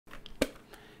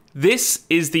This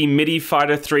is the MIDI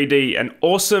Fighter 3D, an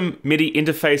awesome MIDI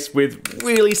interface with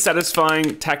really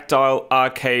satisfying tactile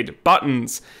arcade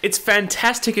buttons. It's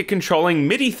fantastic at controlling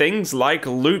MIDI things like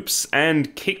loops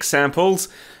and kick samples,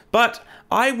 but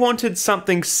I wanted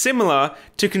something similar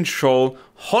to control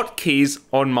hotkeys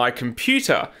on my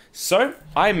computer. So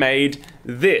I made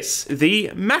this,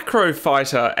 the Macro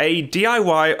Fighter, a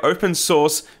DIY open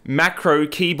source macro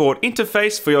keyboard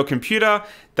interface for your computer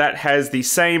that has the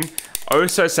same oh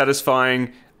so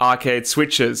satisfying arcade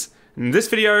switches. In this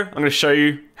video, I'm going to show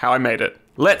you how I made it.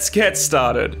 Let's get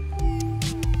started.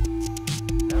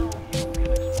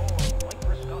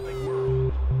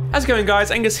 How's it going, guys?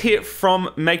 Angus here from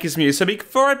Maker's Muse. So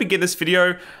before I begin this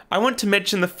video, I want to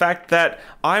mention the fact that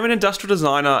I'm an industrial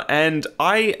designer and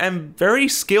I am very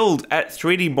skilled at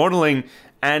 3D modeling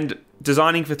and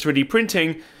designing for 3D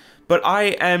printing, but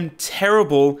I am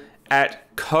terrible at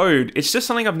code. It's just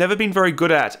something I've never been very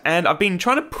good at, and I've been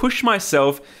trying to push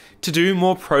myself to do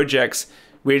more projects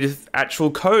with actual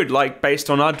code, like based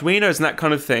on Arduinos and that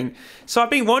kind of thing. So I've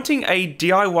been wanting a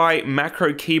DIY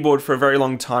macro keyboard for a very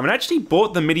long time, and I actually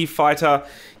bought the MIDI Fighter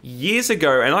years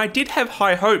ago, and I did have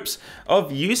high hopes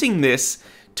of using this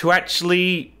to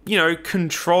actually,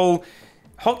 control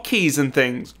hotkeys and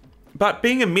things. But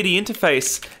being a MIDI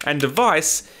interface and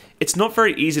device, it's not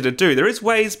very easy to do. There is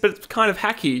ways, but it's kind of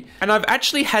hacky. And I've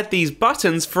actually had these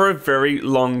buttons for a very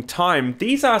long time.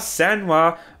 These are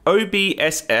Sanwa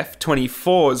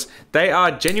OSBF-24s. They are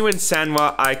genuine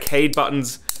Sanwa arcade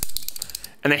buttons,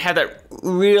 and they have that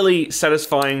really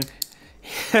satisfying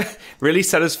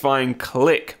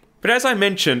click. But as I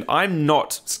mentioned, I'm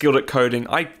not skilled at coding.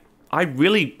 I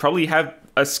really probably have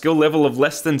a skill level of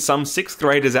less than some 6th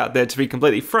graders out there, to be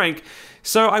completely frank.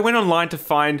 So I went online to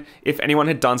find if anyone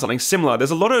had done something similar.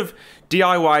 There's a lot of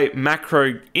DIY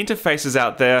macro interfaces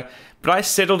out there, but I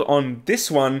settled on this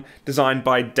one designed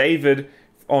by David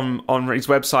on his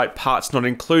website, Parts Not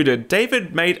Included.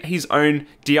 David made his own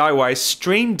DIY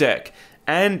stream deck,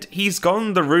 and he's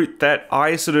gone the route that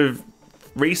I sort of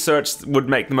researched would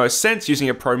make the most sense, using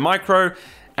a Pro Micro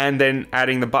and then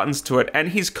adding the buttons to it. And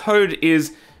his code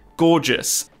is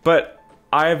gorgeous, but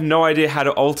I have no idea how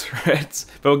to alter it,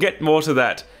 but we'll get more to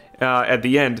that at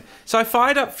the end. So I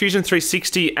fired up Fusion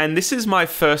 360, and this is my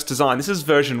first design. This is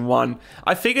version 1.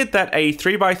 I figured that a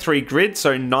 3x3 grid,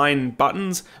 so 9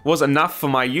 buttons, was enough for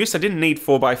my use. I didn't need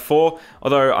 4x4,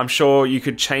 although I'm sure you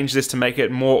could change this to make it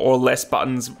more or less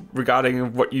buttons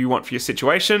regarding what you want for your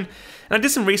situation. And I did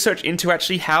some research into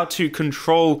actually how to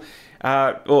control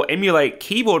or emulate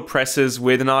keyboard presses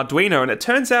with an Arduino, and it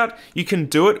turns out you can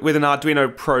do it with an Arduino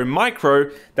Pro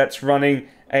Micro that's running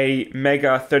a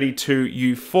Mega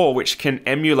 32U4, which can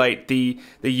emulate the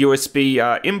USB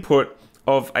input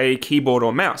of a keyboard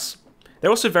or mouse. They're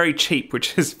also very cheap,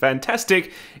 which is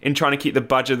fantastic in trying to keep the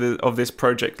budget of this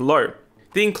project low.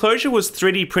 The enclosure was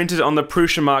 3D printed on the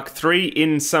Prusa Mark III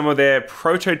in some of their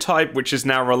prototype, which is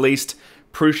now released,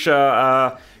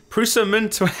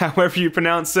 Prusament, however you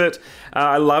pronounce it.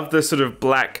 I love the sort of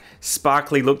black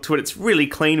sparkly look to it. It's really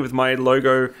clean with my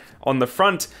logo on the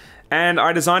front. And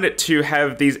I designed it to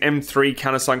have these M3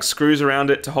 countersunk screws around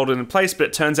it to hold it in place, but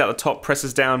it turns out the top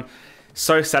presses down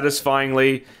so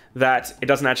satisfyingly that it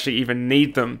doesn't actually even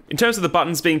need them. In terms of the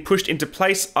buttons being pushed into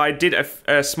place, I did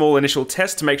a small initial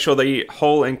test to make sure the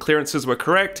hole and clearances were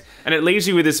correct, and it leaves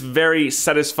you with this very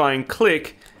satisfying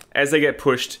click as they get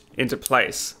pushed into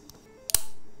place.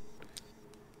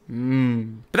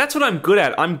 But that's what I'm good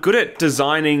at. I'm good at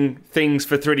designing things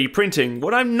for 3D printing.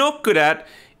 What I'm not good at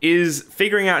is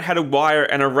figuring out how to wire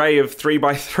an array of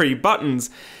 3x3 buttons.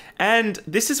 And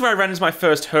this is where I ran into my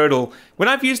first hurdle. When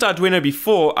I've used Arduino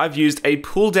before, I've used a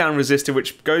pull-down resistor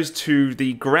which goes to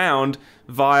the ground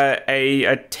via a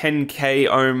 10k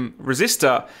ohm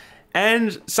resistor.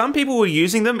 And some people were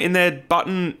using them in their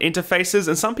button interfaces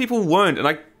and some people weren't.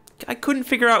 And I couldn't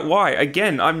figure out why.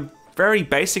 Again, I'm very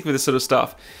basic with this sort of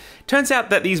stuff. Turns out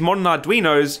that these modern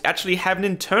Arduinos actually have an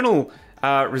internal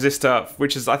resistor,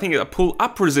 which is, I think, a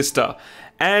pull-up resistor,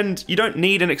 and you don't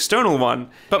need an external one.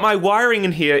 But my wiring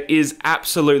in here is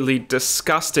absolutely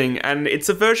disgusting, and it's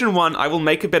a version 1. I will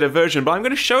make a better version, but I'm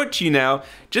going to show it to you now,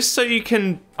 just so you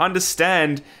can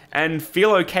understand and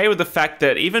feel okay with the fact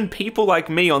that even people like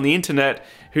me on the internet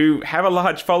who have a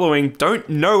large following don't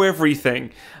know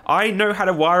everything. I know how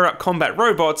to wire up combat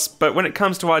robots, but when it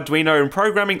comes to Arduino and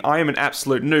programming, I am an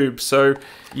absolute noob. So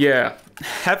yeah,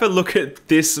 have a look at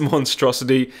this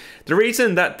monstrosity. The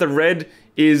reason that the red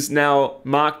is now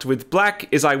marked with black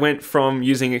is I went from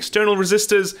using external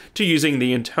resistors to using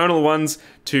the internal ones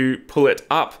to pull it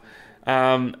up.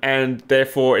 And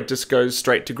therefore it just goes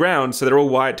straight to ground. So they're all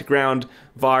wired to ground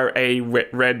via a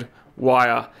red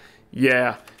wire.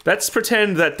 Yeah, let's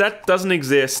pretend that that doesn't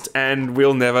exist and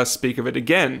we'll never speak of it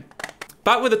again.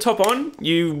 But with the top on,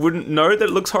 you wouldn't know that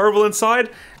it looks horrible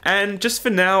inside. And just for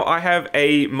now, I have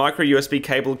a micro USB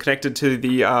cable connected to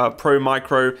the Pro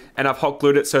Micro, and I've hot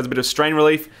glued it so there's a bit of strain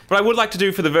relief. What I would like to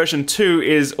do for the version 2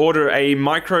 is order a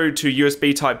micro to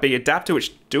USB Type B adapter,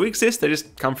 which do exist. They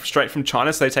just come straight from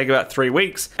China, so they take about 3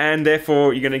 weeks. And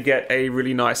therefore, you're going to get a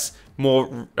really nice,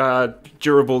 more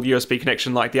durable USB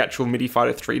connection like the actual MIDI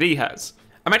Fighter 3D has.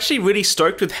 I'm actually really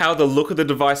stoked with how the look of the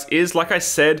device is. Like I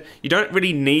said, you don't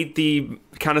really need the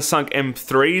countersunk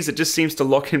M3s. It just seems to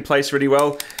lock in place really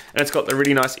well. And it's got the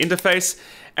really nice interface.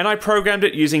 And I programmed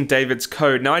it using David's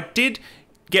code. Now I did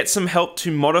get some help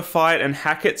to modify it and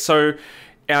hack it. So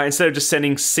instead of just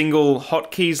sending single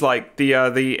hotkeys like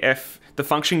the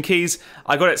function keys,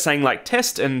 I got it saying like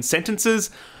test and sentences.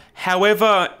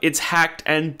 However, it's hacked,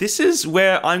 and this is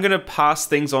where I'm going to pass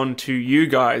things on to you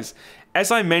guys. As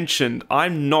I mentioned,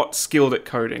 I'm not skilled at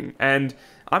coding, and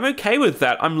I'm okay with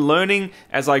that. I'm learning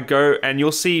as I go, and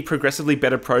you'll see progressively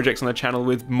better projects on the channel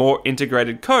with more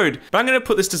integrated code. But I'm going to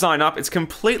put this design up. It's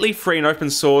completely free and open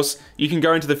source. You can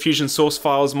go into the Fusion source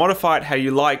files, modify it how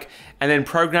you like, and then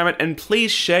program it. And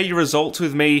please share your results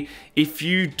with me if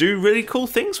you do really cool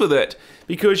things with it,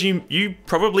 because you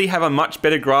probably have a much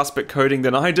better grasp at coding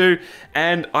than I do.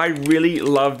 And I really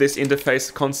love this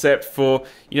interface concept for,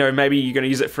 you know, maybe you're going to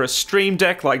use it for a stream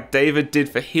deck like David did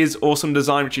for his awesome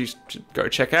design, which you should go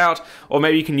check out. Or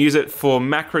maybe you can use it for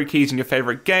macro keys in your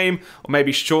favorite game, or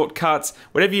maybe shortcuts,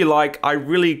 whatever you like. I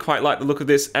really quite like the look of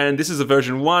this, and this is a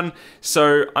version 1.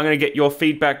 So I'm going to get your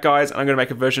feedback, guys, and I'm going to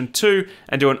make a version 2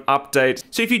 and do an update.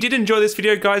 So if you did enjoy this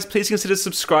video, guys, please consider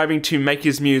subscribing to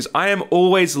Maker's Muse. I am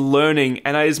always learning,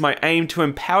 and it is my aim to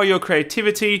empower your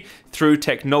creativity through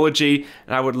technology,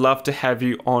 and I would love to have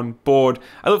you on board.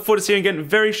 I look forward to seeing you again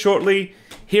very shortly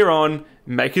here on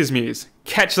Maker's Muse.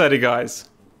 Catch you later, guys.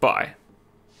 Bye.